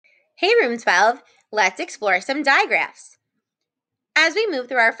Hey Room 12, let's explore some digraphs. As we move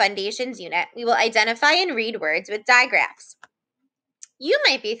through our Foundations unit, we will identify and read words with digraphs. You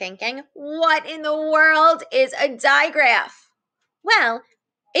might be thinking, what in the world is a digraph? Well,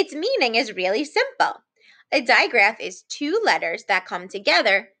 its meaning is really simple. A digraph is two letters that come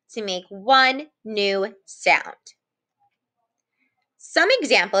together to make one new sound. Some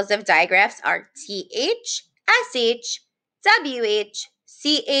examples of digraphs are TH, SH, WH,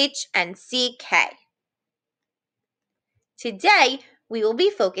 CH, and CK. Today, we will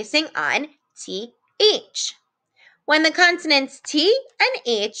be focusing on TH. When the consonants T and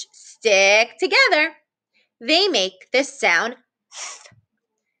H stick together, they make the sound th.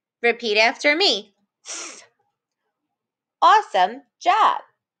 Repeat after me. Th. Awesome job.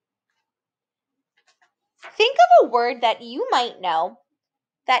 Think of a word that you might know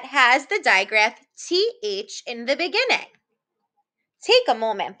that has the digraph TH in the beginning. Take a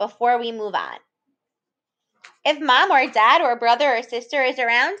moment before we move on. If mom or dad or brother or sister is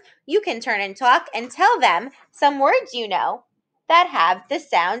around, you can turn and talk and tell them some words you know that have the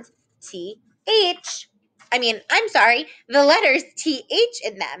sound TH. The letters TH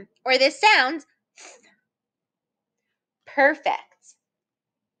in them, or the sound th. Perfect.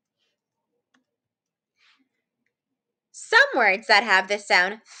 Some words that have the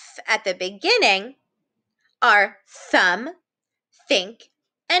sound th at the beginning are thumb, think,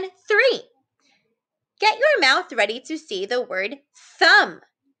 and three. Get your mouth ready to say the word thumb.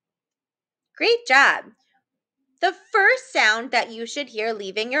 Great job. The first sound that you should hear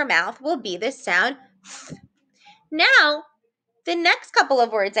leaving your mouth will be the sound th. Now, the next couple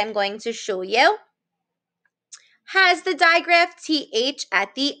of words I'm going to show you has the digraph TH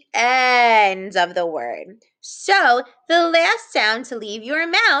at the end of the word. So, the last sound to leave your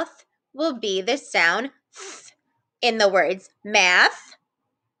mouth will be the sound th in the words math,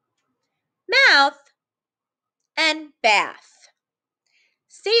 mouth, and bath.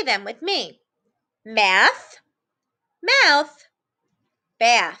 Say them with me. Math, mouth,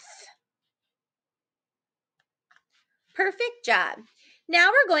 bath. Perfect job. Now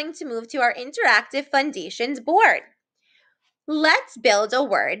we're going to move to our interactive Foundations board. Let's build a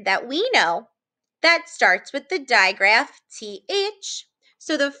word that we know that starts with the digraph TH.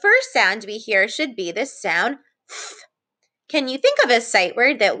 So the first sound we hear should be the sound th. Can you think of a sight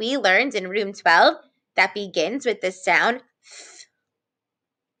word that we learned in Room 12 that begins with the sound th?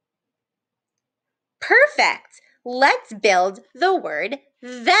 Perfect. Let's build the word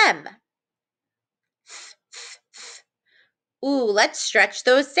them. Ooh, let's stretch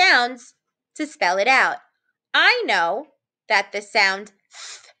those sounds to spell it out. I know that the sound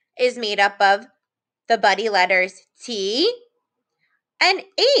th is made up of the buddy letters T and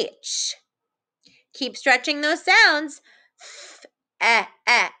H. Keep stretching those sounds. Th, eh,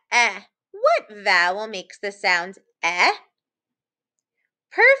 eh, eh. What vowel makes the sound eh?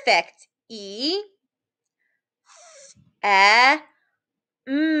 Perfect. E, eh,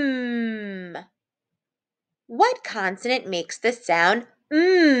 What consonant makes the sound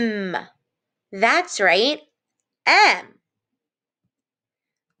That's right, M.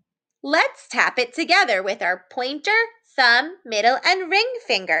 Let's tap it together with our pointer, thumb, middle, and ring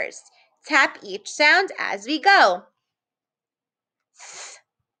fingers. Tap each sound as we go.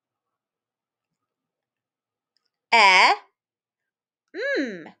 Th,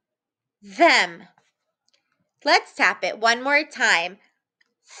 them. Let's tap it one more time.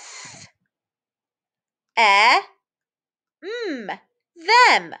 Th,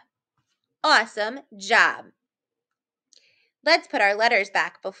 them. Awesome job. Let's put our letters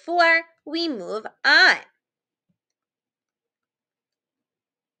back before we move on.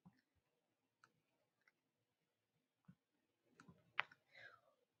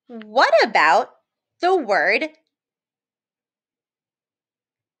 What about the word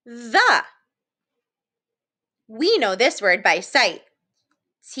the? We know this word by sight.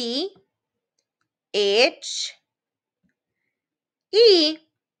 T, H, E,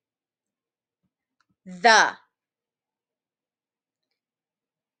 the.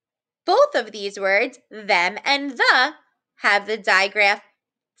 Both of these words, them and the, have the digraph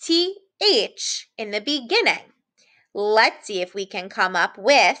TH in the beginning. Let's see if we can come up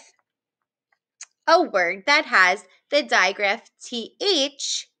with a word that has the digraph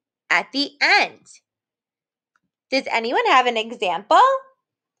TH at the end. Does anyone have an example?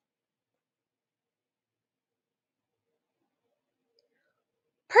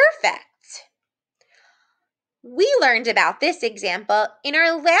 Perfect. We learned about this example in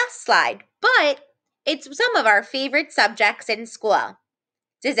our last slide, but it's some of our favorite subjects in school.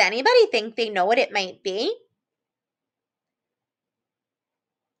 Does anybody think they know what it might be?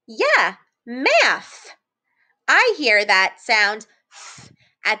 Yeah, math. I hear that sound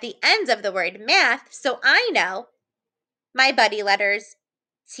at the end of the word math, so I know my buddy letters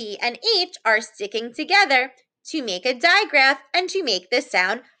T and H are sticking together to make a digraph and to make the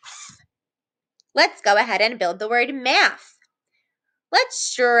sound. Let's go ahead and build the word math. Let's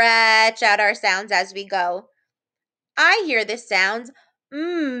stretch out our sounds as we go. I hear the sounds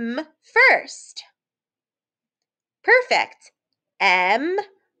first. Perfect. M,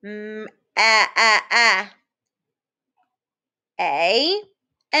 A.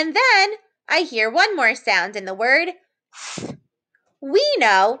 And then I hear one more sound in the word. We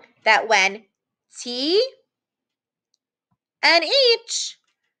know that when T and H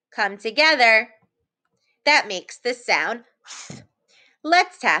come together, that makes the sound.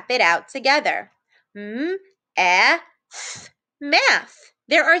 Let's tap it out together. Math.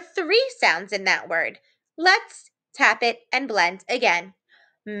 There are 3 sounds in that word. Let's tap it and blend again.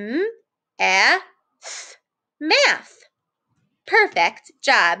 Math. Perfect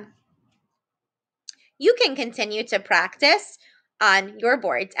job. You can continue to practice on your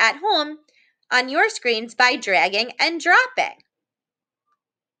boards at home on your screens by dragging and dropping.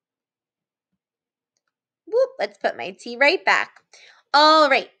 Whoop, let's put my T right back. All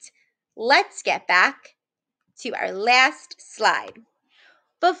right, let's get back to our last slide.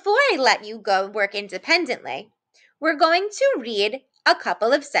 Before I let you go work independently, we're going to read a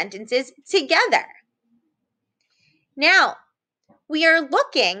couple of sentences together. Now, we are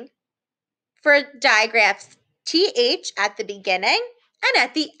looking for digraphs TH at the beginning and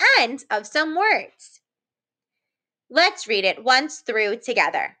at the end of some words. Let's read it once through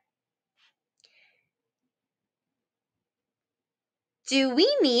together. Do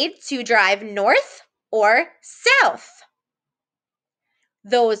we need to drive north or south?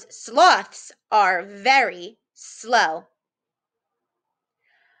 Those sloths are very slow.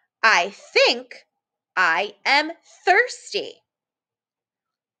 I think I am thirsty.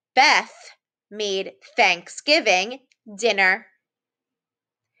 Beth made Thanksgiving dinner.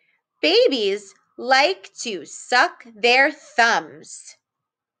 Babies like to suck their thumbs.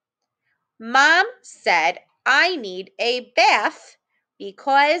 Mom said I need a bath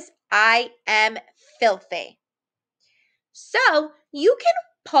because I am filthy. So you can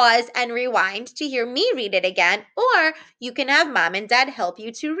pause and rewind to hear me read it again, or you can have mom and dad help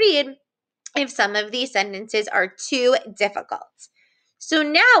you to read if some of these sentences are too difficult. So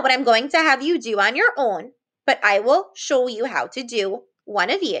now what I'm going to have you do on your own, but I will show you how to do one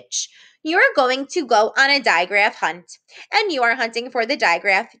of each. You're going to go on a digraph hunt, and you are hunting for the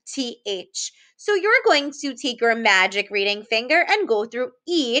digraph TH. So you're going to take your magic reading finger and go through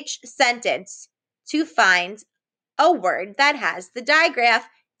each sentence to find a word that has the digraph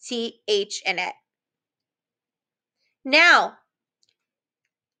TH in it. Now,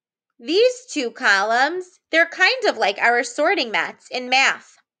 these 2 columns, they're kind of like our sorting mats in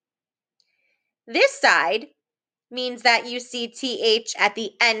math. This side means that you see TH at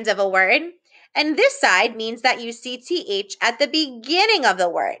the end of a word, and this side means that you see TH at the beginning of the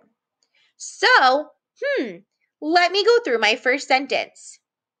word. So, let me go through my first sentence.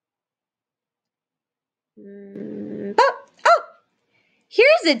 Oh,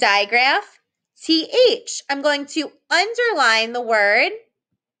 here's a digraph. TH. I'm going to underline the word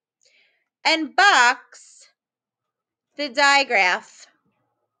and box the digraph.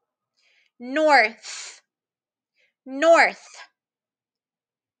 North. North.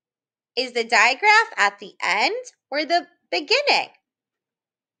 Is the digraph at the end or the beginning?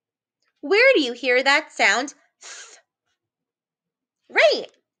 Where do you hear that sound? Right,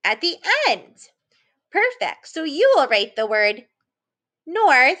 at the end. Perfect. So you will write the word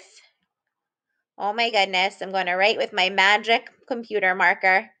north. Oh my goodness, I'm going to write with my magic computer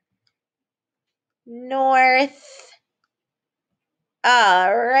marker. North.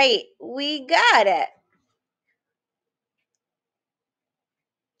 All right, we got it.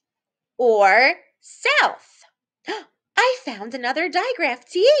 Or south. I found another digraph,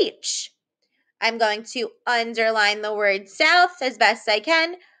 TH. I'm going to underline the word south as best I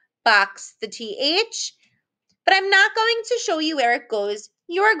can, box the TH, but I'm not going to show you where it goes.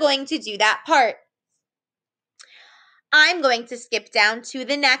 You're going to do that part. I'm going to skip down to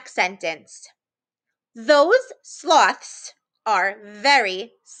the next sentence. Those sloths are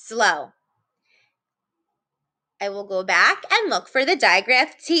very slow. I will go back and look for the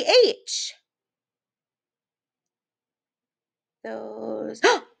digraph TH. Those,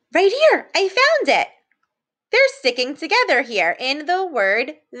 right here, I found it. They're sticking together here in the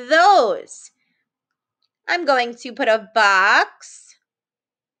word those. I'm going to put a box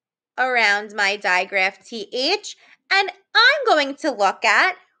around my digraph TH, and I'm going to look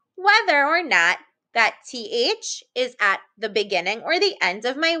at whether or not that TH is at the beginning or the end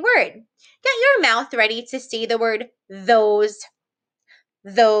of my word. Get your mouth ready to say the word those.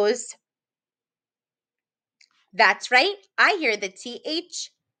 Those. That's right. I hear the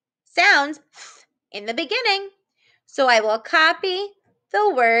TH sounds in the beginning. So I will copy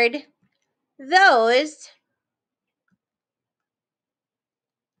the word those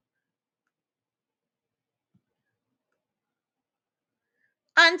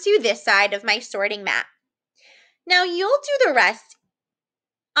onto this side of my sorting mat. Now you'll do the rest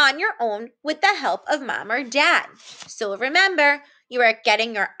on your own with the help of mom or dad. So remember, you are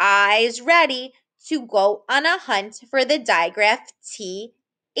getting your eyes ready to go on a hunt for the digraph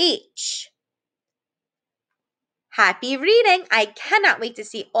TH. Happy reading! I cannot wait to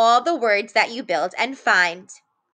see all the words that you build and find.